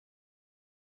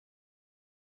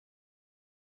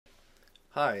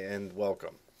Hi and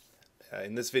welcome.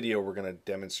 In this video we're going to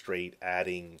demonstrate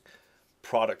adding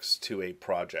products to a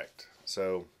project.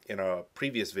 So in a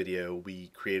previous video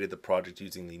we created the project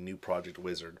using the new project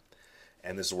wizard,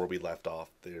 and this is where we left off.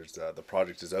 The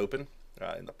project is open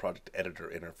in the project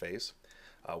editor interface.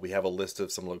 We have a list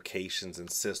of some locations and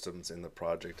systems in the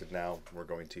project, and now we're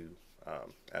going to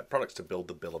add products to build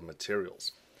the bill of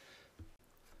materials.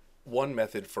 One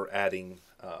method for adding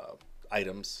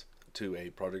items to a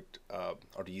project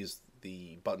are to use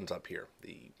the buttons up here,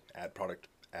 the add product,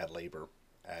 add labor,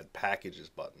 add packages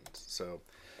buttons. So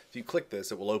if you click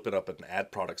this, it will open up an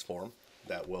add products form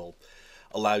that will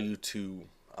allow you to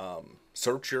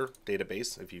search your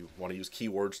database if you want to use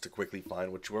keywords to quickly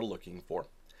find what you are looking for.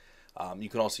 You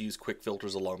can also use quick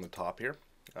filters along the top here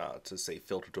to say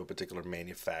filter to a particular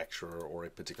manufacturer or a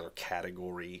particular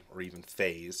category or even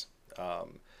phase.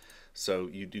 So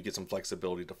you do get some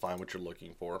flexibility to find what you're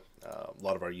looking for. A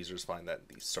lot of our users find that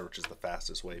the search is the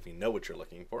fastest way if you know what you're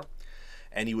looking for.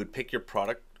 And you would pick your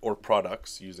product or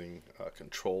products using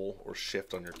Control or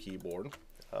Shift on your keyboard.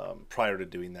 Prior to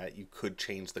doing that, you could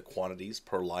change the quantities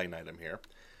per line item here.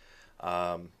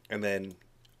 And then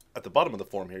at the bottom of the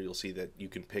form here, you'll see that you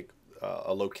can pick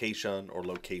a location or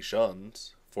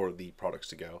locations for the products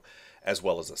to go, as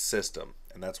well as a system.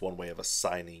 And that's one way of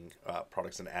assigning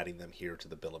products and adding them here to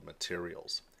the bill of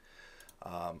materials.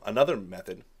 Another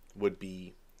method would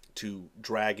be to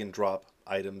drag and drop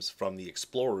items from the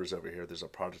explorers over here. There's a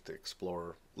product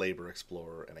explorer, labor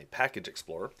explorer, and a package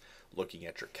explorer looking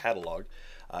at your catalog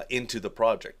into the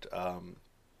project.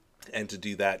 And to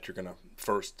do that, you're going to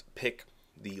first pick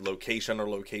the location or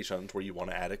locations where you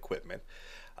want to add equipment.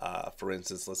 For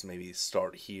instance, let's maybe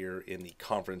start here in the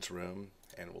conference room,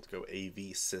 and we'll go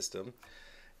AV system,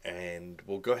 and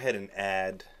we'll go ahead and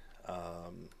add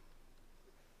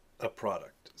a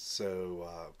product.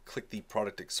 So click the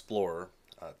product explorer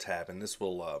tab, and this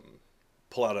will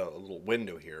pull out a little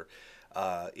window here.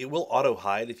 It will auto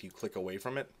hide if you click away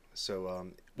from it.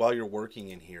 So while you're working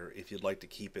in here, if you'd like to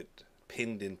keep it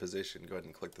pinned in position, go ahead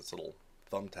and click this little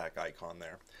thumbtack icon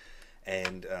there.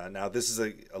 And now this is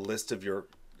a list of your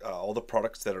all the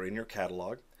products that are in your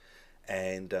catalog,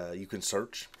 and you can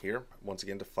search here once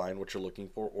again to find what you're looking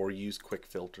for, or use quick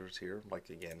filters here, like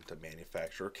again to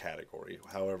manufacturer category,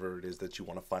 however it is that you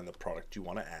want to find the product you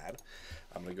want to add.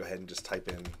 I'm going to go ahead and just type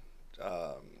in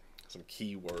some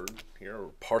keyword here,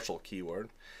 or partial keyword,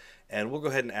 and we'll go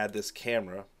ahead and add this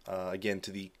camera again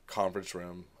to the conference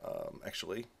room.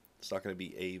 Actually, it's not going to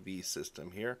be AV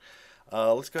system here.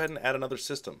 Let's go ahead and add another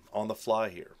system on the fly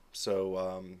here.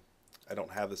 So I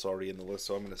don't have this already in the list,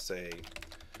 so I'm going to say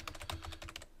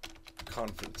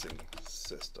conferencing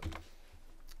system.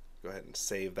 Go ahead and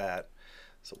save that.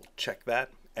 So we'll check that.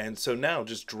 And so now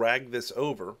just drag this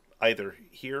over either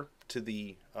here to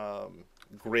the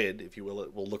grid, if you will.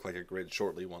 It will look like a grid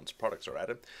shortly once products are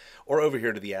added, or over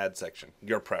here to the add section,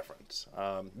 your preference.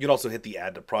 You can also hit the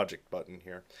add to project button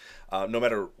here. No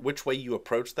matter which way you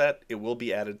approach that, it will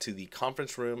be added to the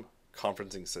conference room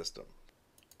conferencing system.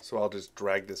 So I'll just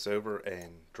drag this over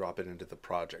and drop it into the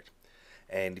project.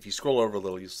 And if you scroll over a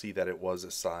little, you'll see that it was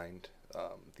assigned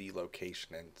the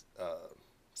location and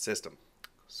system.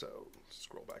 So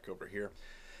scroll back over here,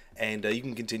 and you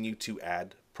can continue to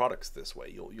add products this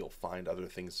way. You'll find other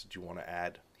things that you want to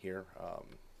add here.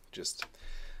 Just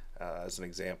as an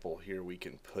example here, we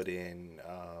can put in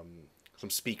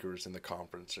some speakers in the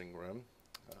conferencing room,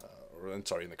 or I'm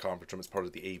sorry, in the conference room as part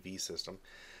of the AV system.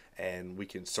 And we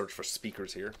can search for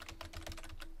speakers here.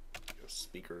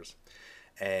 Speakers,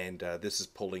 and this is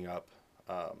pulling up.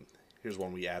 Here's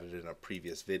one we added in a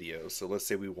previous video. So let's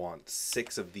say we want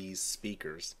 6 of these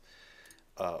speakers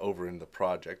over in the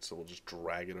project. So we'll just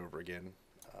drag it over again,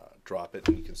 drop it,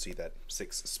 and you can see that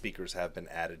 6 speakers have been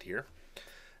added here.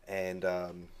 And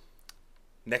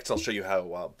next I'll show you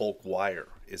how bulk wire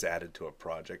is added to a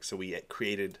project. So we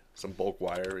created some bulk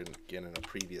wire again in a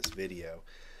previous video.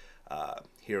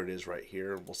 Here it is right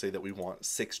here. We'll say that we want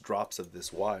 6 drops of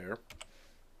this wire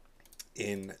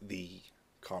in the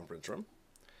conference room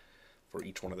for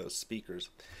each one of those speakers.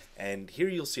 And here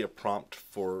you'll see a prompt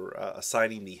for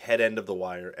assigning the head end of the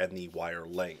wire and the wire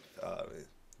length.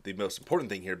 The most important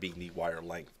thing here being the wire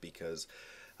length, because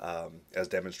as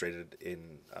demonstrated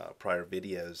in prior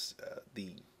videos,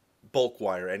 the bulk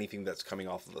wire, anything that's coming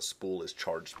off of the spool, is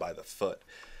charged by the foot.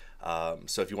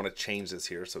 So if you want to change this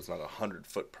here, so it's not 100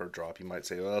 foot per drop, you might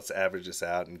say, well, let's average this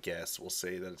out and guess. We'll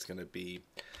say that it's going to be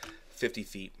 50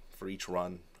 feet for each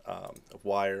run of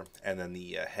wire, and then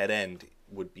the head end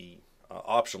would be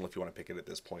optional if you want to pick it at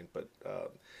this point, but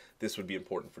this would be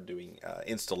important for doing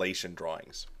installation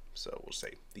drawings. So we'll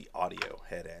say the audio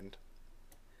head end,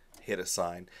 hit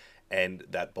assign, and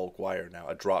that bulk wire, now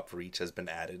a drop for each, has been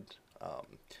added.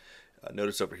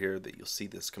 Notice over here that you'll see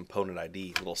this component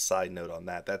ID. Little side note on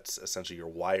that. That's essentially your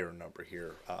wire number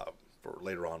here for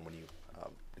later on when you,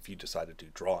 if you decide to do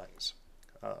drawings.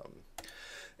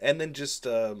 And then just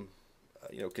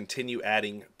continue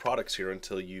adding products here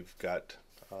until you've got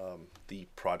the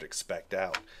project spec'd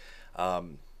out.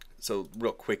 So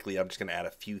real quickly, I'm just going to add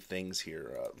a few things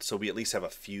here, so we at least have a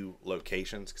few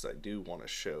locations, because I do want to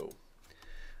show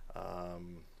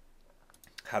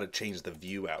how to change the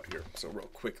view out here. So real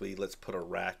quickly, let's put a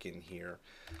rack in here.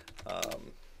 I'm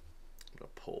going to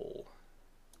pull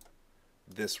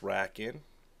this rack in.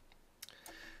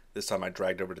 This time I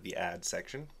dragged over to the add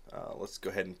section. Let's go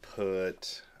ahead and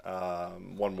put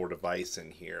one more device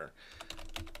in here.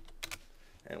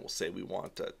 And we'll say we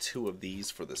want 2 of these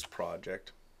for this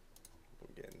project.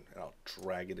 Again, I'll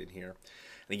drag it in here.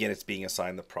 And again, it's being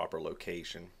assigned the proper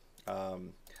location.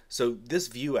 So this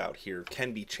view out here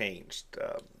can be changed,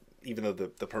 even though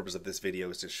the purpose of this video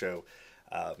is to show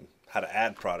how to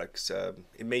add products.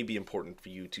 It may be important for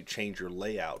you to change your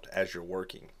layout as you're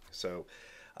working. So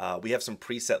we have some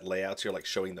preset layouts here, like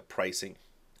showing the pricing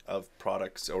of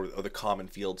products, or the common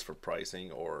fields for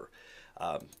pricing, or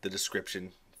the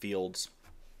description fields.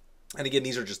 And again,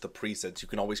 these are just the presets. You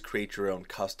can always create your own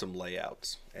custom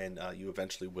layouts, and you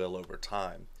eventually will over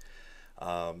time.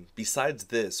 Besides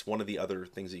this, one of the other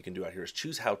things that you can do out here is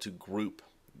choose how to group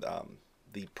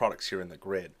the products here in the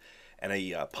grid. And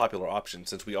a popular option,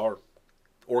 since we are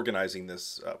organizing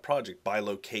this project by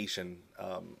location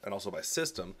and also by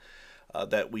system,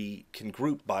 that we can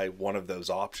group by one of those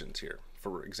options here.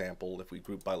 For example, if we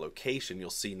group by location,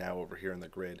 you'll see now over here in the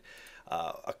grid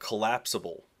a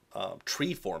collapsible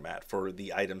tree format for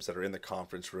the items that are in the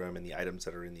conference room and the items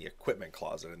that are in the equipment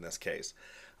closet in this case.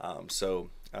 So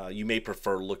you may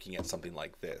prefer looking at something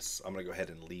like this. I'm going to go ahead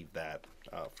and leave that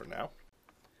for now.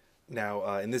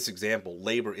 Now, in this example,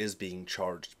 labor is being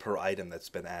charged per item that's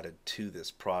been added to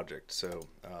this project. So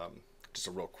just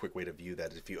a real quick way to view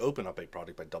that is if you open up a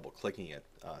project by double-clicking it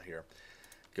here,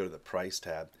 go to the Price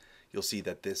tab, you'll see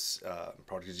that this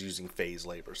project is using phase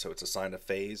labor. So it's assigned a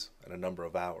phase and a number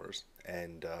of hours,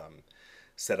 and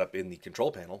set up in the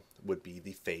control panel would be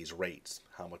the phase rates,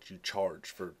 how much you charge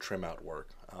for trim out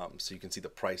work. So you can see the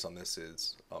price on this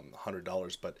is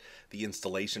 $100, but the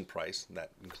installation price,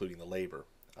 that including the labor,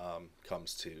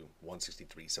 comes to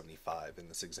 $163.75 in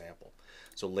this example.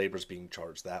 So labor is being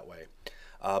charged that way.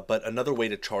 But another way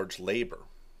to charge labor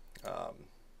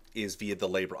is via the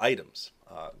labor items,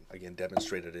 again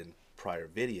demonstrated in prior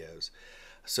videos.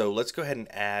 So let's go ahead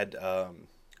and add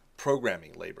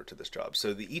programming labor to this job.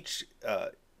 So each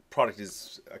product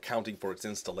is accounting for its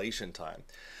installation time,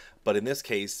 but in this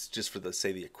case, just for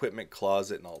the equipment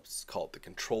closet, and I'll call it the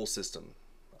control system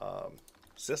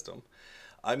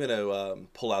I'm going to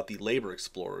pull out the labor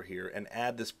explorer here and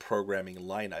add this programming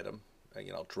line item.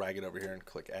 Again, I'll drag it over here and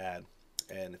click add,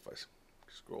 and if I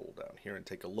scroll down here and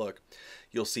take a look,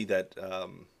 you'll see that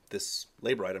this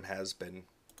labor item has been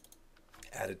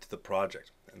added to the project.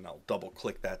 And I'll double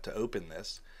click that to open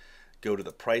this, go to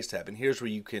the price tab, and here's where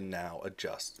you can now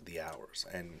adjust the hours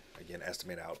and again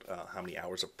estimate out how many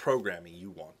hours of programming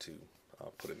you want to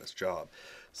put in this job.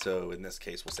 So in this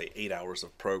case, we'll say 8 hours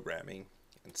of programming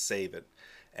and save it,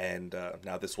 and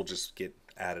now this will just get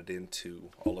added into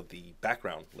all of the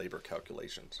background labor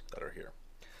calculations that are here.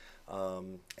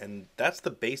 And that's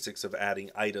the basics of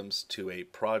adding items to a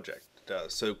project.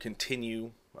 So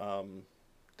continue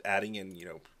adding, and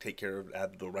take care of,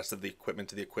 add the rest of the equipment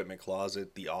to the equipment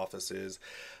closet, the offices,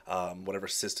 whatever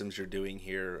systems you're doing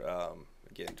here.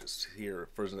 Again, just here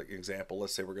for example,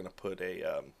 let's say we're going to put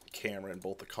a camera in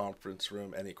both the conference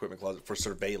room and the equipment closet for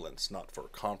surveillance, not for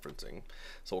conferencing.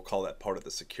 So we'll call that part of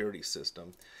the security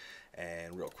system,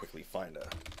 and real quickly find a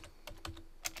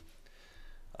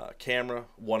camera,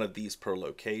 one of these per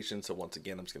location. So once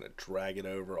again, I'm just going to drag it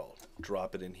over, I'll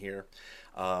drop it in here.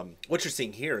 What you're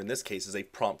seeing here in this case is a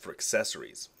prompt for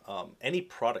accessories. Any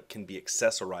product can be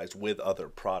accessorized with other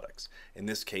products. In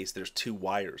this case, there's 2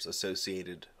 wires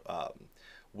associated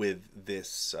with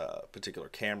this particular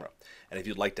camera, and if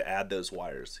you'd like to add those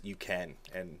wires, you can.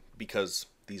 And because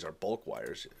these are bulk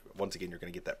wires, once again, you're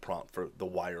going to get that prompt for the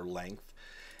wire length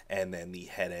and then the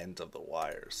head end of the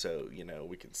wire. So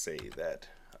we can say that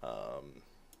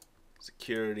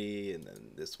security, and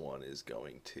then this one is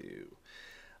going to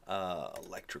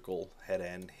electrical head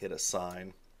end, hit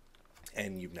assign,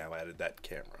 and you've now added that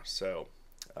camera. So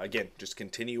Again, just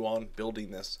continue on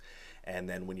building this, and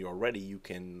then when you're ready, you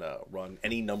can run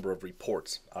any number of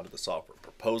reports out of the software.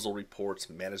 Proposal reports,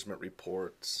 management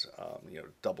reports,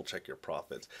 double check your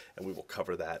profits, and we will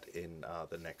cover that in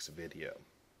the next video.